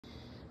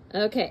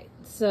Okay,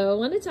 so I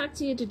want to talk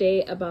to you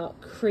today about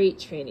crate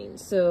training.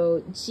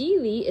 So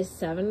Geely is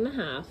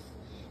 7.5,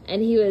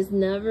 and he was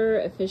never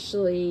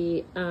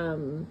officially,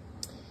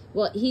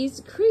 well, he's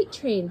crate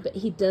trained, but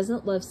he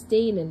doesn't love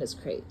staying in his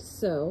crate.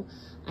 So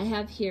I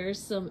have here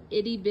some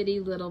itty bitty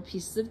little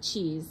pieces of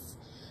cheese.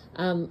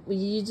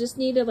 You just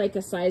need like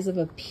a size of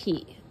a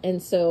pea.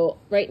 And so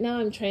right now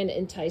I'm trying to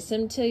entice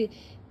him to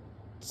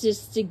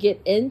just to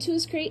get into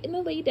his crate and to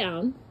lay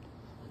down.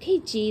 Okay,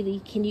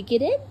 Geely, can you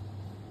get in?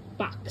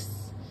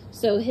 Box.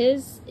 So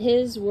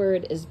his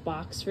word is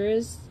box for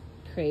his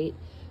crate.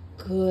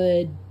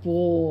 Good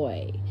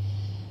boy.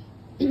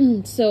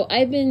 So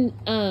I've been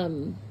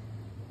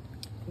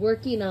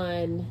working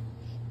on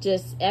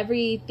just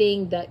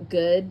everything that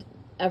good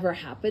ever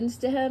happens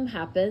to him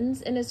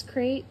happens in his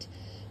crate.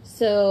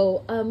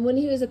 So when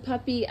he was a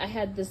puppy, I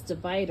had this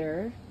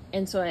divider,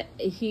 and so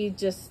he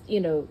just,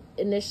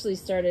 initially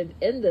started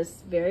in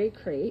this very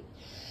crate.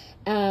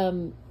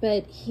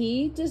 But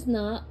he does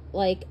not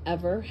like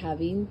ever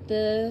having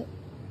the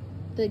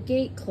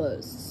gate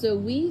closed. So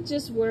we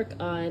just work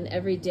on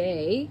every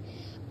day,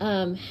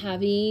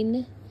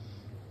 having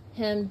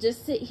him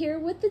just sit here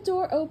with the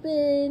door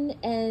open,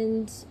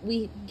 and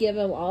we give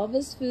him all of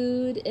his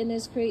food in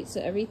his crate.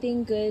 So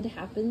everything good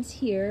happens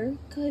here.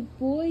 Good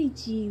boy,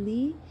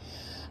 Geely.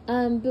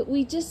 But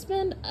we just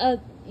spend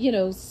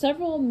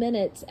several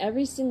minutes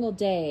every single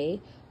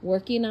day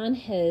working on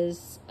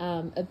his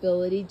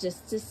ability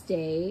just to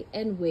stay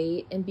and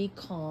wait and be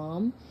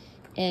calm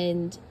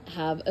and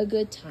have a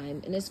good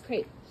time in his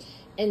crate.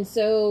 And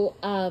so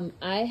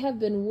I have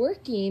been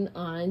working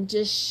on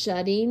just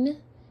shutting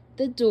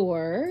the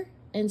door.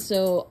 And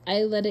so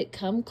I let it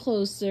come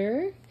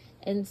closer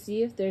and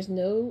see if there's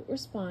no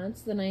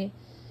response. Then I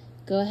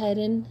go ahead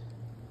and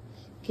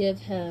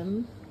give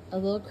him a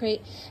little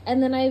crate.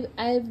 And then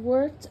I've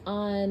worked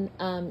on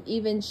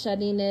even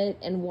shutting it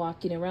and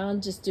walking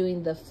around, just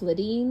doing the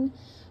flitting.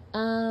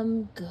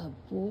 Good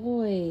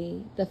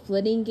boy. The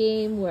flitting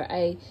game where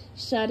I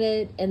shut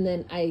it and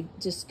then I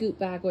just scoot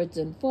backwards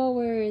and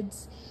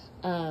forwards.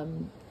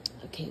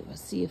 Okay, we'll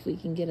see if we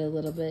can get a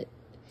little bit.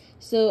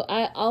 So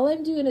all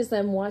I'm doing is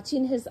I'm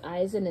watching his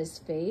eyes and his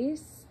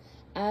face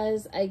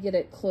as I get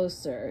it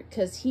closer,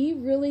 because he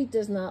really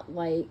does not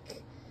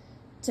like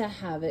to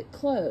have it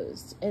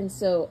closed. And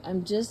so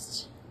I'm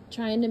just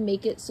trying to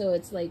make it so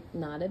it's like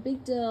not a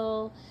big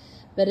deal.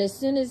 But as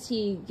soon as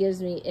he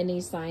gives me any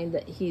sign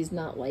that he's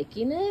not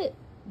liking it,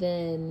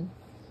 then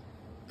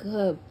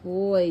good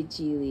boy,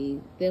 Geely.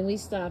 Then we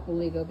stop and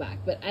we go back.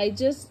 But I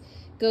just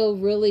go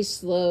really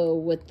slow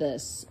with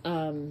this.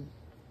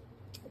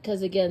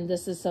 Because again,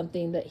 this is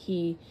something that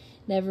he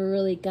never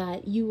really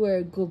got. You were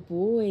a good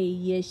boy.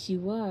 Yes,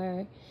 you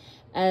are.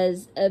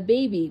 As a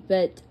baby.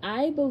 But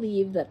I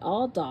believe that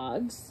all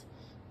dogs,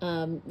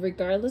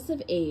 regardless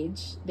of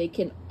age, they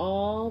can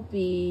all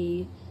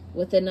be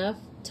with enough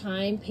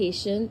time,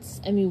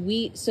 patience. I mean,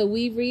 we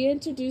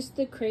reintroduced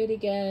the crate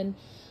again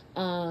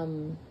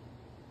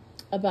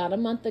about a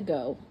month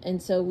ago,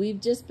 and so we've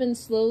just been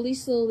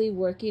slowly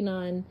working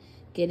on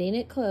getting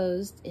it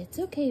closed. It's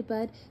okay,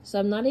 bud. So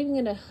I'm not even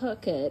gonna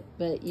hook it,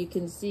 but you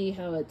can see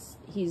how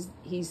he's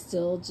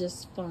still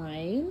just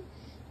fine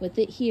with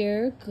it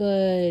here.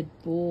 Good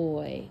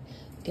boy.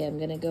 Okay, I'm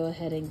gonna go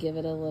ahead and give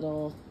it a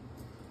little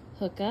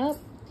hook up.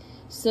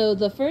 So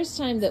the first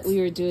time that we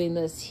were doing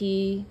this,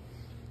 he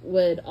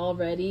would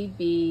already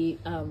be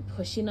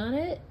pushing on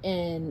it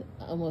and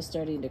almost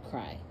starting to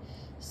cry.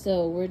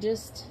 So we're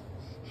just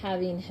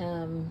having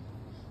him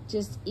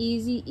just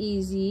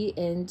easy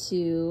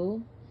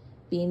into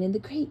being in the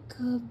crate.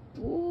 Good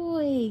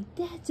boy.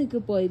 That's a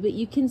good boy. But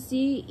you can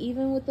see,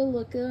 even with the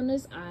look on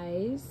his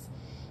eyes,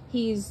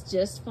 he's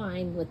just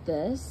fine with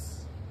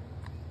this.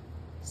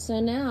 So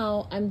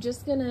now I'm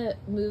just gonna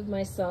move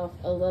myself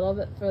a little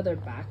bit further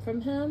back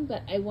from him,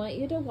 but I want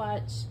you to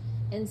watch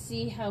and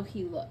see how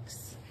he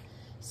looks.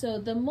 So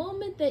the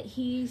moment that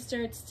he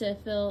starts to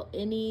feel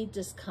any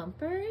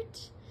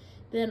discomfort,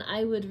 then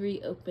I would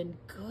reopen.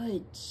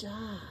 Good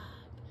job.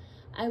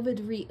 I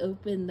would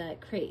reopen that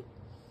crate.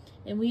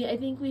 And I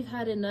think we've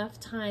had enough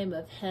time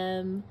of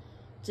him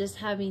just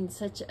having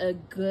such a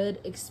good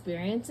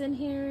experience in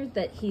here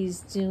that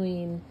he's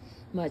doing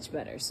much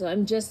better. So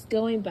I'm just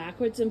going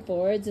backwards and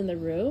forwards in the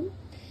room,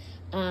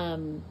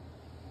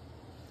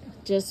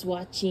 just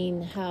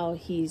watching how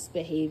he's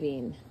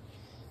behaving,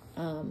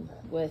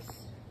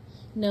 with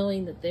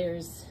knowing that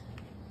there's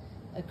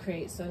a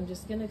crate. So I'm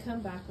just gonna come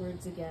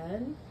backwards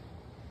again.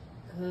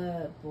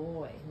 Good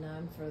boy. Now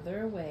I'm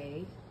further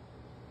away.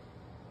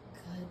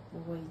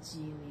 Good boy,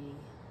 Geely.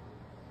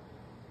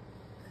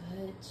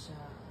 Good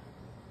job.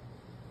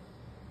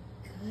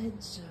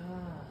 Good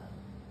job.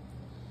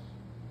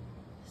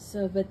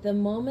 So, but the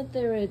moment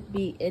there would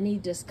be any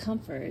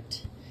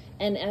discomfort,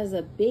 and as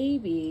a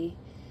baby,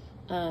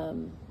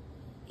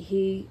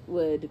 he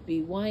would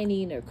be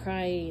whining or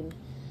crying.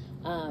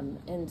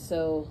 And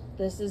so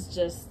this is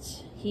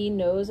just, he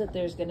knows that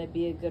there's going to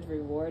be a good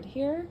reward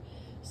here.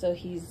 So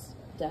he's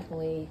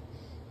definitely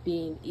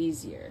being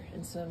easier.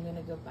 And so I'm going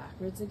to go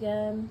backwards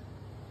again.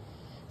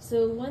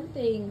 So one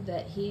thing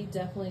that he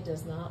definitely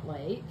does not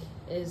like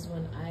is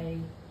when I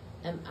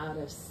am out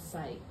of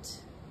sight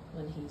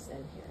when he's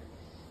in here.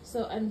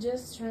 So I'm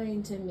just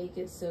trying to make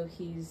it so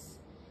he's,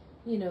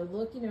 you know,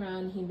 looking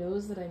around. He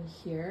knows that I'm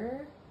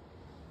here,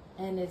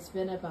 and it's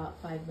been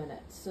about 5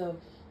 minutes. So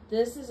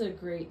this is a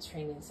great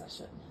training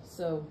session.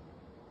 So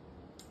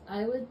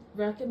I would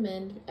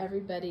recommend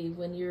everybody,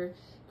 when you're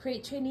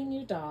crate training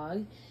your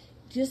dog,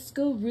 just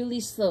go really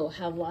slow.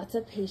 Have lots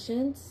of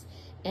patience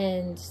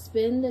and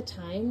spend the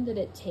time that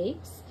it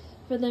takes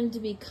for them to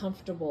be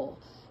comfortable.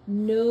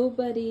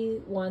 Nobody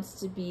wants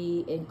to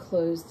be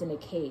enclosed in a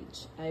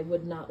cage. I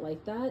would not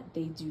like that.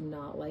 They do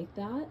not like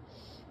that.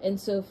 And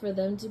so for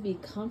them to be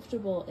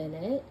comfortable in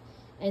it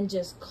and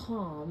just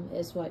calm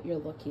is what you're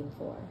looking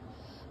for.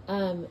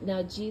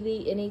 Now,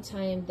 Geely,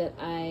 anytime that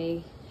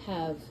I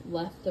have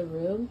left the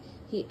room,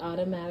 he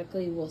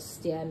automatically will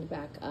stand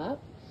back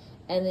up,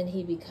 and then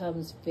he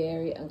becomes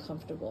very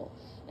uncomfortable.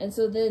 And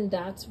so then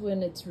that's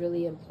when it's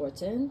really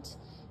important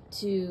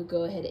to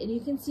go ahead. And you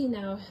can see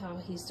now how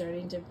he's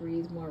starting to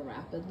breathe more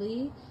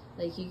rapidly.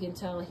 Like, you can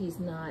tell he's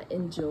not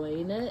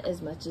enjoying it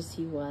as much as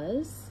he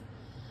was.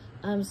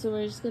 So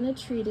we're just gonna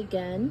treat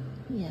again.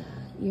 Yeah,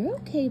 you're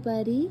okay,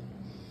 buddy.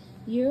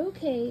 You're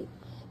okay.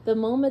 The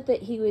moment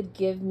that he would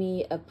give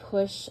me a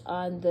push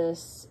on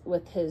this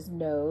with his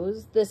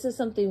nose, this is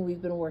something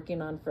we've been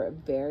working on for a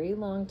very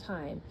long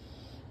time.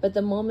 But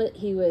the moment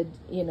he would,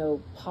 you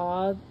know,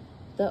 paw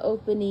the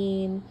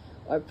opening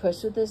or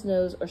push with his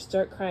nose or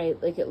start crying,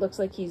 like it looks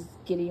like he's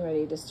getting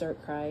ready to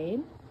start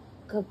crying.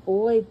 Good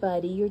boy,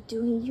 buddy.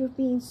 You're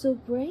being so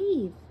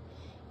brave.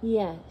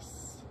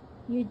 Yes,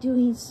 you're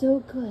doing so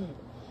good.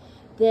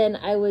 Then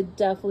I would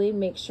definitely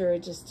make sure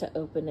just to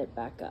open it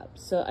back up.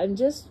 So I'm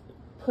just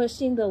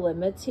pushing the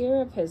limits here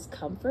of his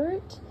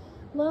comfort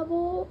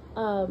level.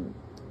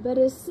 But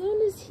as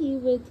soon as he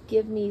would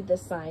give me the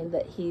sign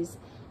that he's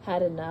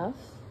had enough,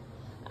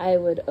 I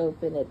would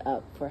open it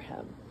up for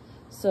him.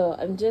 So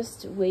I'm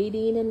just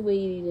waiting and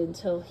waiting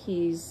until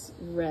he's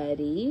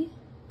ready.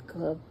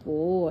 Good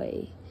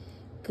boy.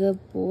 Good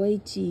boy,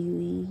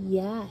 Geely.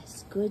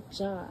 Yes, good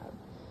job.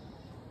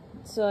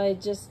 So I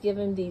just give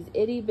him these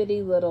itty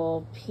bitty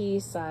little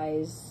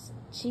pea-sized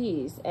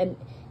cheese. And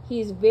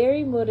he's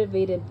very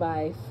motivated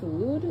by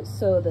food,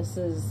 so this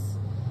is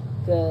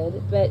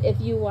good. But if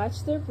you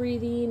watch their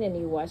breathing and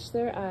you watch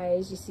their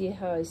eyes, you see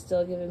how he's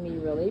still giving me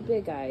really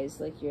big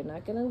eyes. Like, you're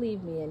not going to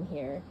leave me in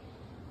here.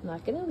 I'm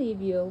not going to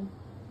leave you.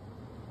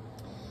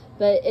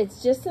 But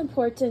it's just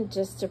important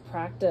just to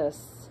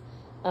practice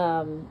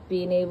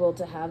being able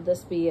to have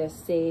this be a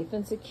safe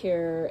and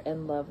secure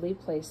and lovely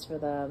place for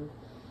them.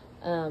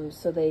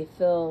 So they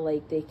feel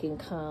like they can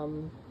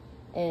come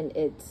and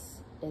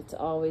it's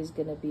always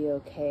going to be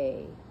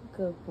okay.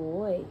 Good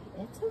boy.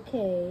 It's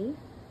okay.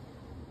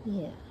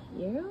 Yeah,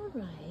 you're all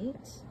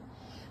right.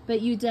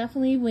 But you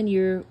definitely, when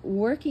you're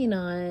working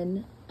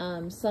on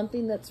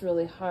something that's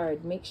really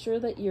hard, make sure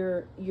that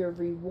your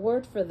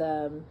reward for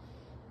them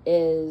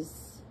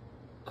is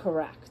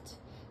correct.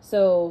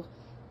 So,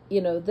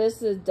 you know,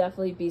 this would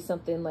definitely be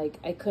something like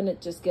I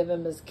couldn't just give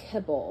him his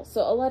kibble.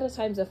 So a lot of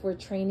times if we're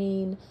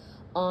training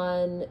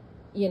on,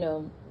 you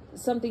know,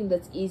 something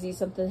that's easy,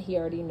 something he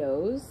already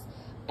knows,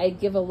 I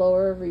give a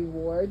lower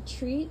reward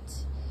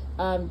treat.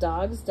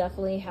 Dogs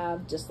definitely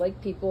have, just like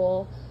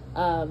people,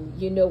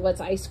 you know what's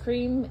ice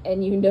cream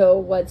and you know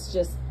what's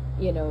just,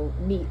 you know,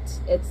 meat.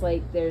 It's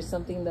like there's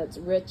something that's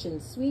rich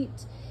and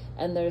sweet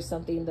and there's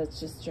something that's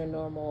just your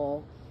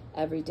normal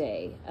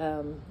everyday.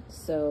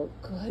 So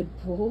good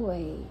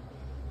boy.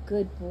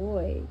 Good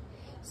boy.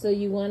 So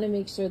you want to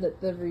make sure that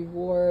the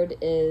reward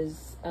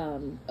is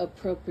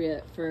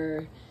appropriate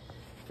for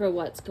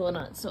what's going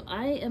on. So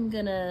I am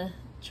gonna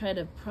try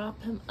to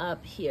prop him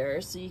up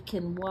here so you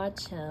can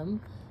watch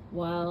him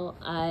while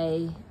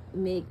I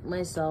make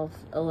myself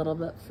a little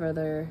bit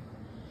further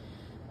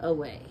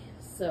away.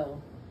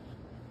 So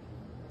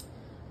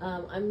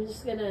I'm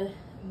just gonna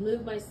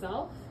move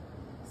myself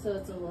so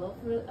it's I'm a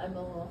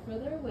little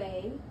further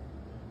away.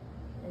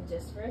 And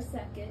just for a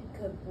second,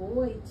 good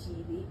boy,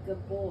 Geely,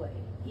 good boy.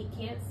 He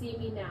can't see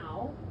me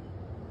now.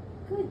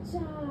 Good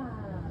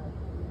job.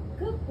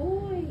 Good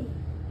boy.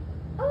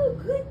 Oh,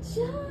 good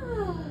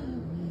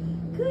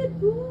job.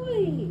 Good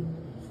boy.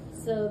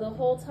 So the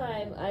whole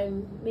time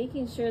I'm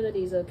making sure that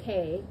he's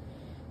okay.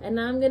 And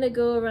now I'm gonna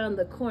go around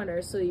the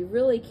corner so he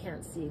really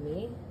can't see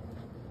me.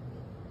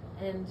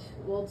 And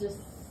we'll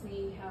just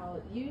see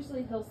how,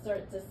 usually he'll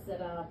start to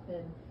sit up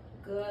and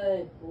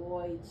good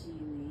boy,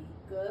 Geely.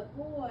 Good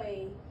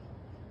boy.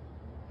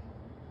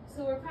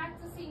 So we're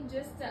practicing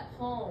just at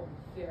home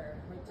here.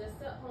 We're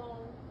just at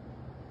home.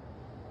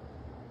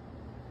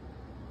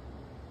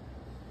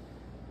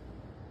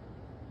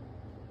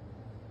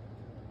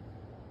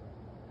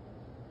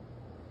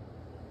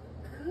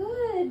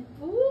 Good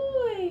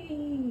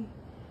boy.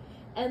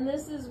 And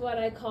this is what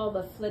I call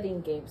the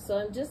flitting game. So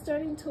I'm just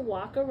starting to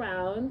walk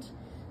around,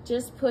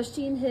 just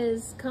pushing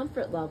his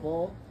comfort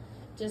level,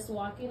 just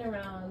walking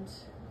around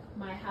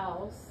my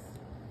house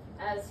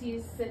as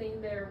he's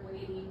sitting there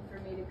waiting for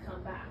me to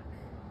come back.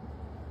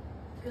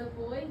 Good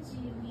boy,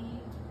 Genie.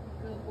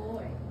 Good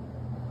boy.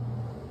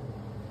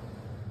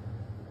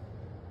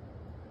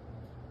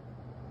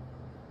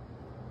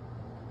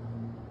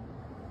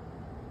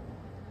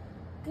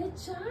 Good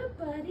job,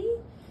 buddy.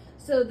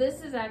 So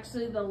this is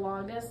actually the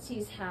longest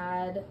he's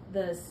had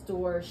the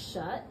store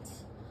shut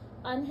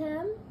on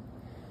him.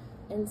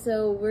 And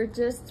so we're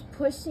just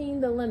pushing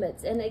the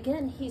limits. And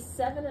again, he's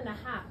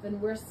 7.5 and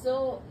we're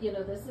still, you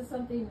know, this is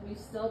something we've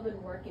still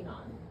been working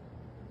on.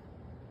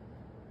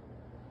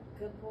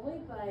 Good boy,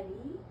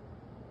 buddy.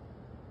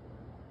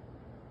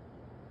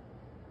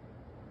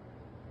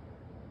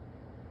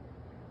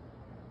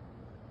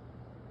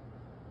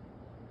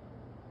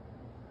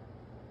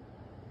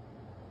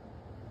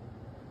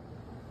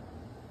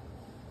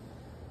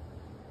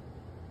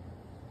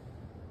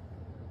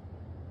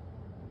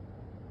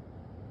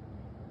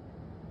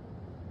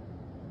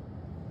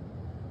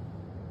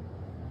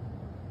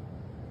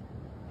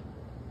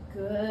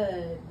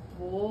 Good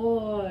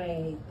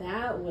boy.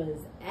 That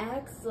was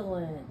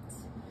excellent.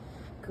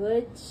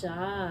 Good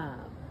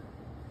job.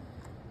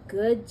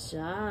 Good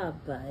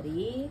job,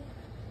 buddy.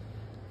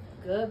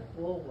 Good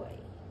boy.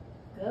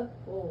 Good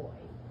boy.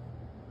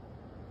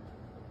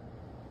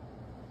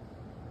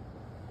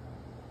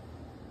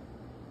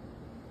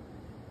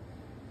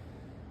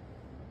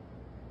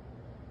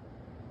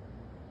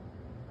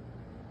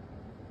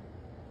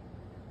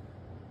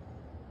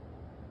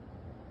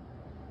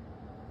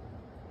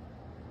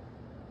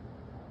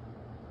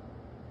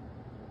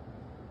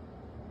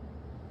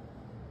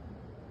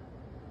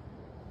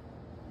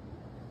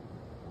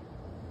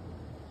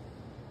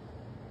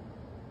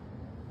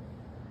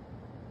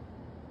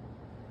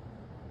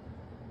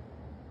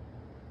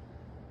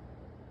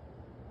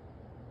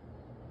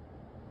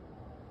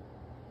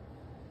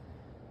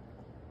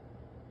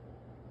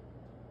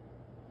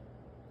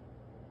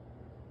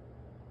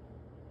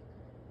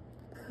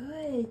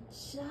 Good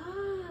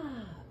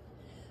job.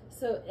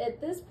 So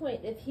at this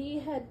point, if he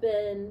had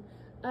been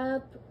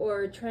up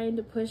or trying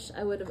to push,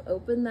 I would have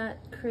opened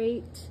that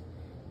crate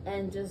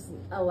and just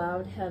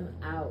allowed him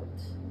out.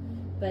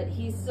 But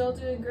he's still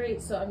doing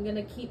great, so I'm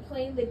gonna keep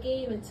playing the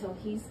game until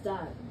he's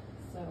done.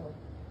 So.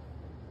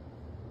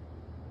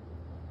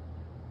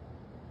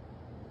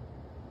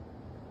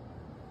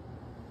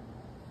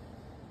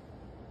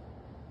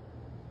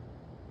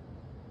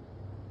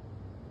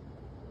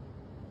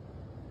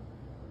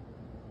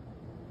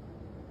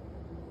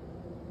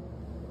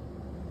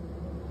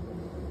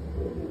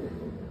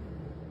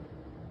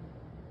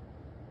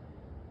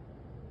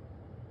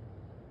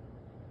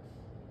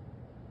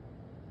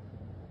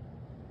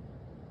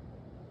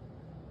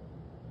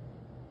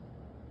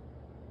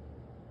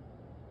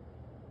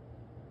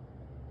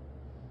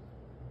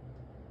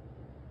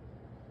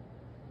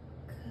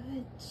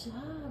 Good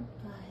job,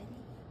 buddy.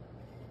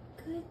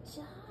 Good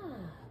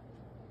job.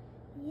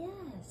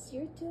 Yes,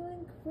 you're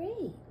doing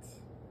great.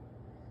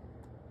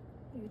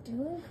 You're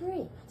doing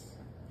great.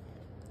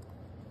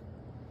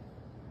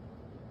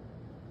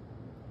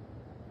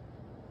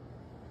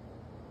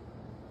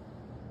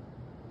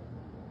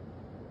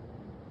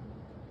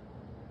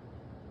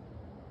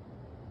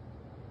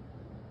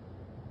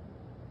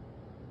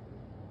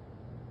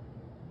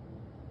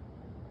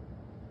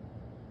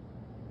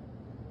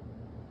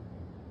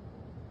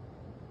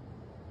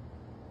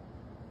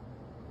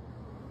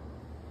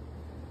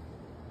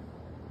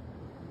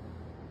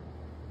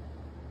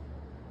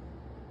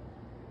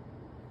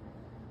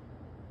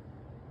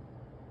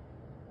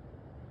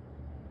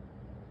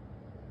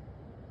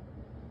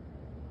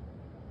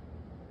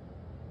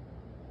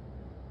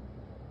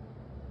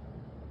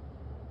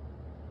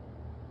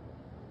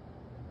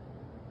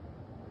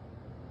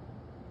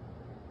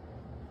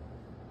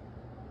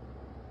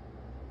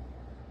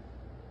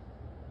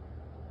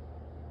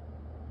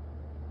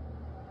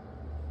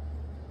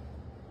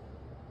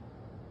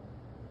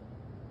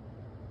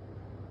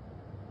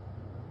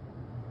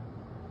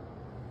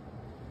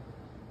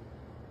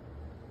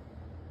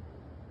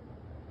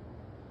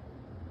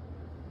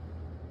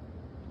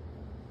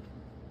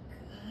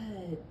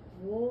 Good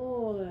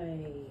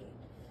boy.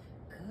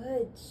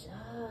 Good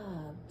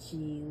job,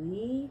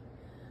 Geely.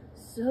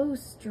 So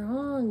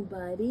strong,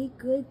 buddy.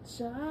 Good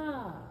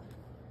job.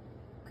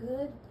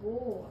 Good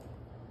boy.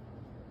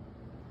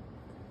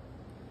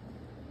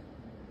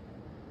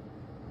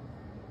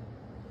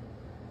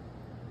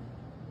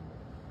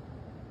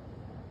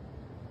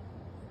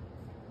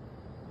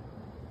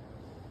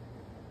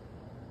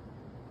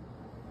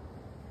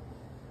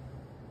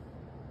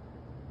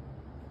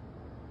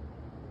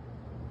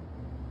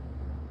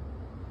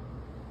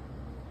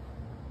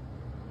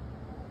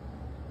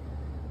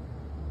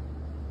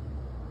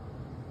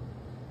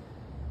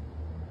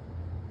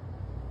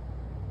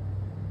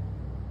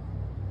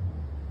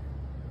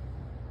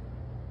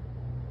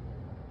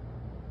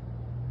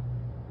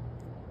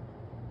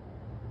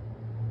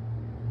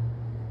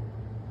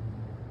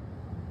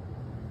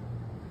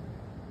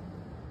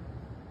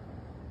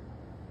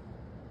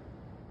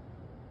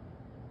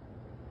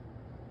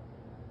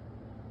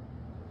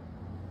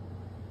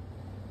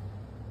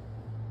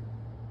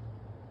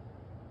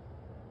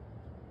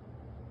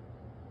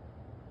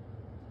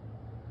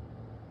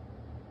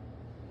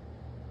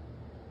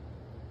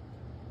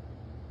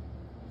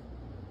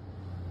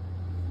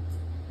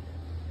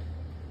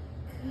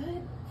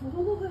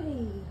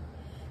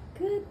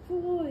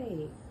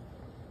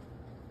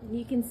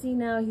 You can see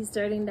now he's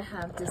starting to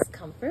have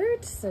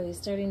discomfort, so he's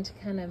starting to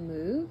kind of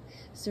move.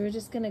 So we're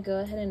just gonna go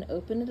ahead and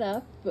open it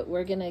up, but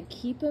we're gonna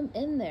keep him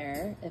in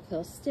there if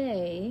he'll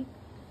stay.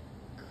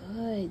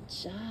 Good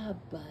job,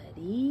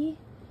 buddy.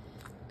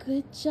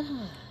 Good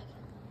job.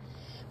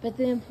 But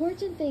the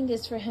important thing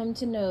is for him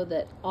to know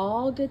that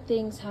all good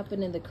things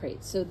happen in the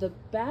crate. So the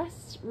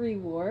best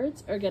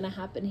rewards are gonna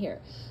happen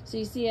here. So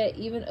you see I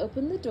even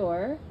opened the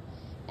door,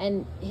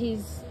 and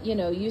he's, you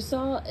know, you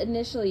saw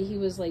initially he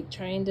was like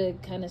trying to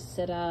kind of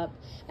sit up,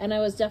 and I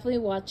was definitely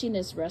watching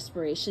his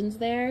respirations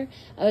there.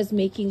 I was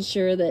making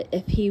sure that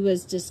if he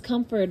was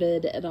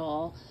discomforted at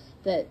all,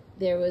 that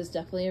there was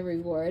definitely a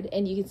reward.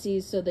 And you can see,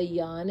 so the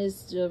yawn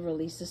is to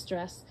release the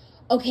stress.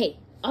 Okay,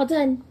 all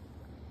done.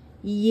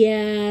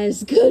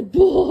 Yes, good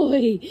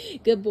boy,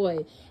 good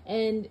boy.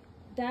 And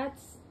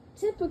that's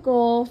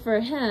typical for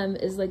him,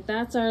 is like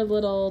that's our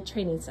little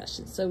training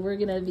session. So we're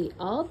gonna be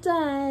all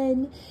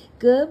done,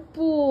 good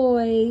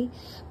boy.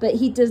 But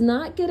he does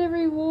not get a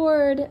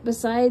reward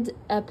besides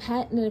a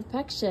pet and an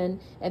affection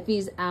if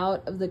he's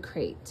out of the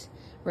crate,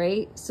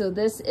 right? So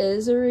this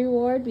is a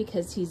reward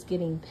because he's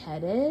getting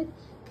petted,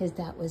 because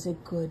that was a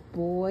good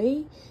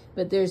boy.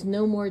 But there's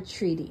no more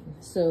treating.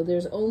 So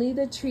there's only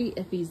the treat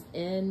if he's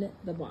in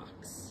the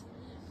box.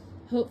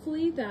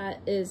 Hopefully that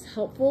is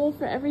helpful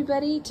for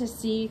everybody to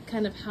see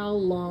kind of how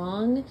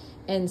long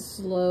and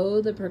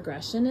slow the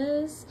progression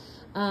is.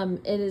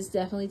 It has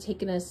definitely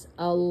taken us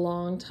a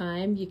long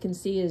time. You can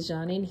see as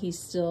yawning, he's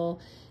still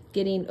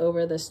getting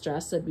over the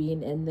stress of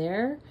being in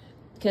there,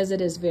 because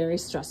it is very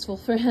stressful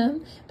for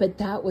him. But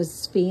that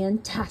was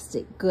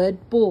fantastic.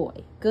 Good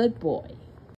boy. Good boy.